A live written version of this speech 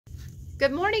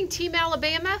Good morning, Team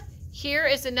Alabama. Here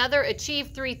is another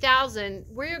Achieve 3000.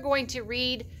 We're going to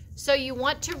read So You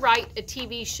Want to Write a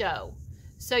TV Show.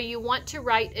 So You Want to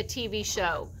Write a TV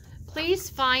Show. Please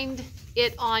find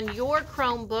it on your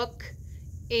Chromebook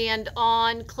and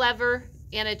on Clever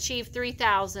and Achieve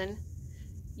 3000.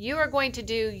 You are going to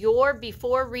do your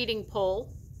before reading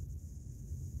poll,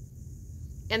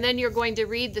 and then you're going to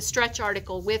read the stretch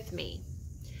article with me.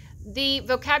 The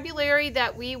vocabulary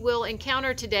that we will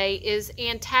encounter today is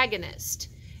antagonist,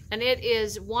 and it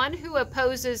is one who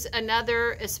opposes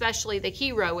another, especially the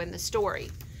hero in the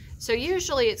story. So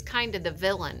usually it's kind of the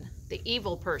villain, the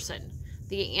evil person,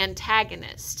 the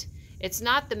antagonist. It's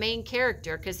not the main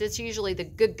character because it's usually the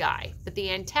good guy, but the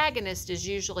antagonist is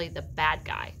usually the bad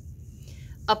guy.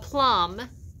 Aplomb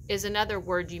is another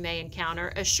word you may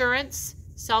encounter. Assurance,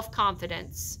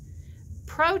 self-confidence.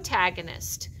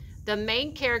 Protagonist, the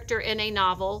main character in a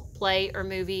novel, play, or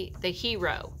movie, the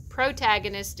hero.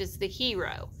 Protagonist is the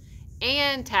hero.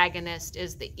 Antagonist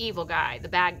is the evil guy, the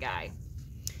bad guy.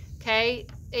 Okay,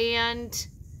 and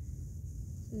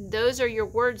those are your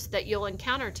words that you'll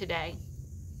encounter today.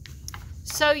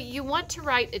 So you want to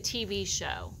write a TV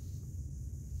show.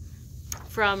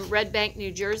 From Red Bank,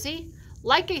 New Jersey.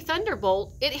 Like a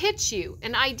thunderbolt, it hits you,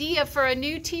 an idea for a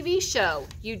new TV show.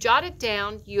 You jot it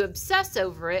down, you obsess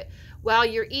over it while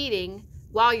you're eating,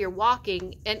 while you're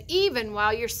walking, and even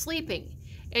while you're sleeping.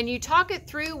 And you talk it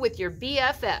through with your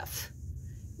BFF.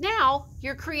 Now,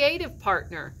 your creative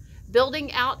partner,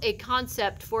 building out a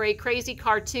concept for a crazy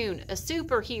cartoon, a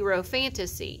superhero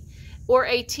fantasy, or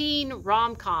a teen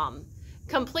rom-com,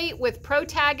 complete with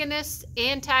protagonists,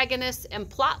 antagonists, and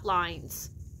plot lines.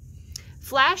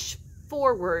 Flash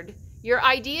forward, your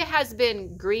idea has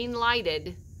been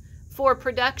green-lighted for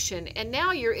production, and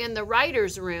now you're in the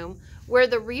writer's room where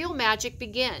the real magic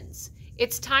begins.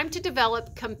 It's time to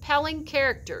develop compelling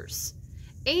characters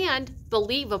and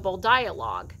believable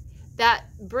dialogue that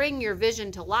bring your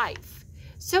vision to life.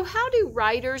 So how do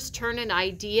writers turn an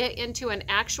idea into an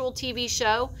actual TV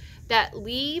show that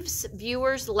leaves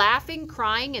viewers laughing,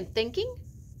 crying, and thinking?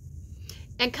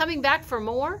 And coming back for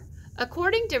more?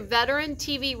 According to veteran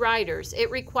TV writers,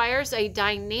 it requires a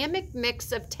dynamic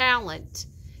mix of talent,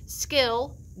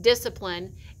 skill,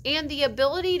 discipline, and the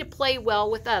ability to play well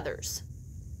with others.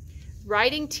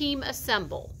 Writing team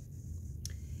assemble.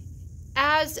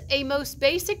 As a most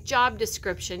basic job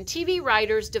description, TV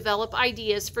writers develop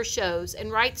ideas for shows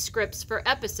and write scripts for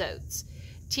episodes,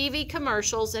 TV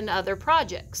commercials, and other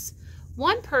projects.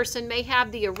 One person may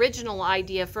have the original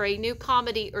idea for a new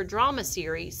comedy or drama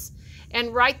series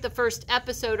and write the first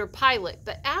episode or pilot,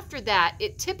 but after that,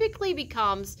 it typically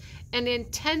becomes an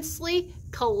intensely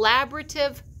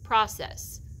collaborative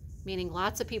process, meaning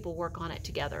lots of people work on it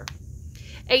together.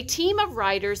 A team of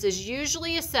writers is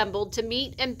usually assembled to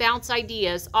meet and bounce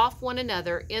ideas off one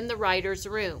another in the writer's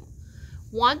room.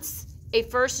 Once a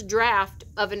first draft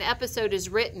of an episode is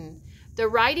written, the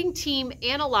writing team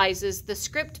analyzes the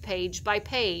script page by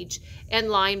page and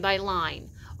line by line,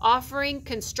 offering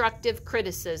constructive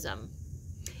criticism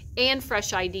and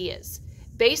fresh ideas.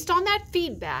 Based on that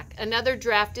feedback, another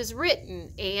draft is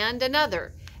written and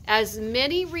another, as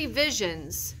many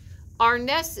revisions are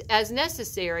as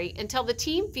necessary until the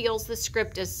team feels the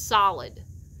script is solid.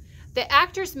 The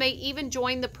actors may even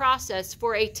join the process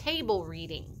for a table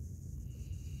reading,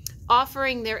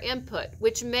 offering their input,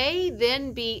 which may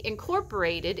then be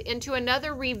incorporated into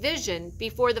another revision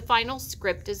before the final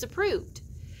script is approved.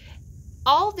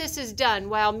 All this is done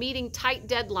while meeting tight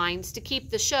deadlines to keep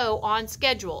the show on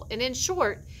schedule. And in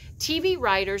short, TV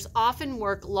writers often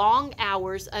work long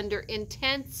hours under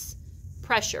intense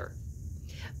pressure.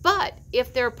 But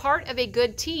if they're part of a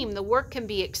good team, the work can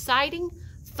be exciting,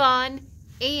 fun,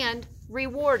 and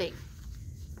rewarding.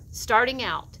 Starting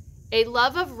out, a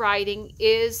love of writing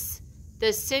is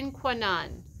the sine qua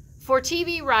non for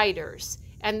TV writers,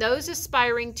 and those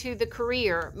aspiring to the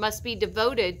career must be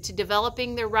devoted to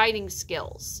developing their writing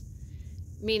skills,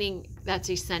 meaning that's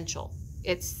essential.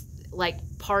 It's like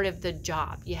part of the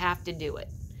job. You have to do it.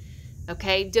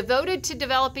 Okay, devoted to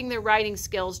developing their writing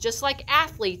skills, just like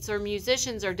athletes or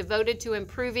musicians are devoted to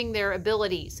improving their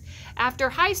abilities. After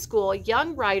high school,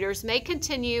 young writers may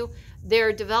continue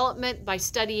their development by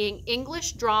studying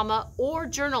English, drama, or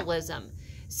journalism,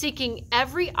 seeking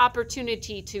every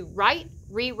opportunity to write,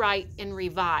 rewrite, and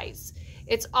revise.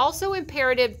 It's also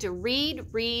imperative to read,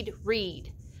 read,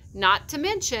 read, not to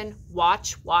mention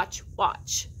watch, watch,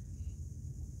 watch,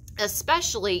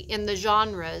 especially in the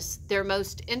genres they're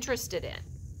most interested in.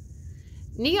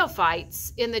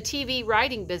 Neophytes in the TV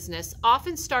writing business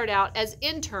often start out as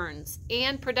interns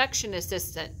and production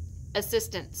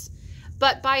assistants,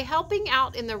 But by helping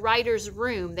out in the writer's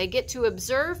room, they get to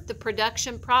observe the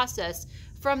production process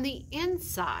from the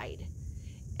inside.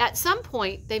 At some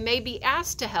point, they may be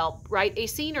asked to help write a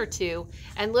scene or two,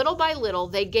 and little by little,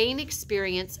 they gain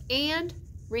experience and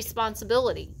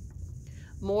responsibility.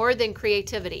 More than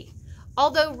creativity.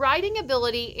 Although writing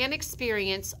ability and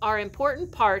experience are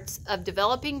important parts of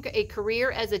developing a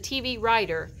career as a TV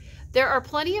writer, there are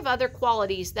plenty of other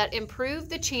qualities that improve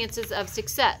the chances of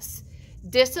success: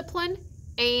 discipline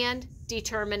and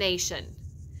determination,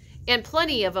 and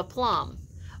plenty of aplomb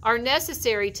are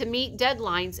necessary to meet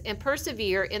deadlines and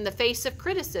persevere in the face of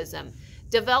criticism.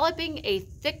 Developing a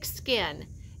thick skin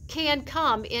can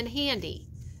come in handy.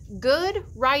 Good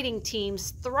writing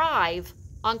teams thrive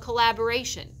on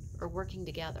collaboration, or working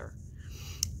together.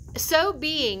 So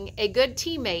being a good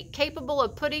teammate capable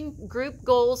of putting group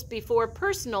goals before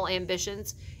personal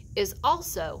ambitions is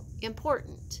also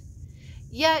important.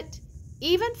 Yet,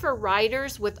 even for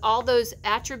writers with all those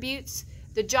attributes,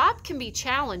 the job can be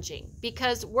challenging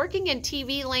because working in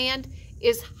TV land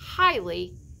is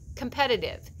highly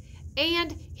competitive,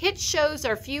 and hit shows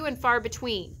are few and far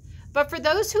between. But for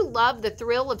those who love the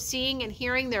thrill of seeing and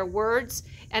hearing their words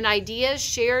and ideas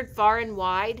shared far and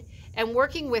wide, and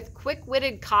working with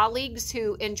quick-witted colleagues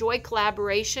who enjoy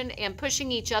collaboration and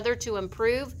pushing each other to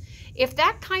improve, if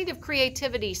that kind of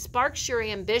creativity sparks your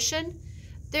ambition,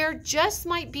 there just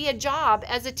might be a job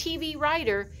as a TV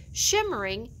writer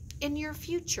shimmering in your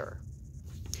future.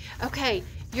 Okay,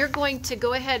 you're going to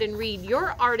go ahead and read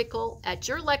your article at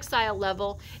your Lexile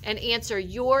level and answer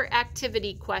your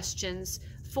activity questions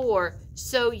for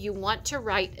So You Want to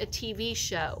Write a TV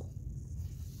Show.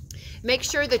 Make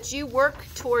sure that you work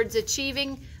towards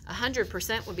achieving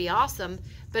 100% would be awesome,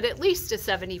 but at least a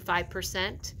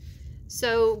 75%.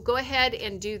 So go ahead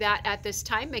and do that at this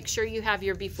time. Make sure you have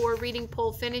your before reading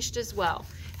poll finished as well.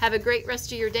 Have a great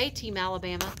rest of your day, Team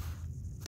Alabama.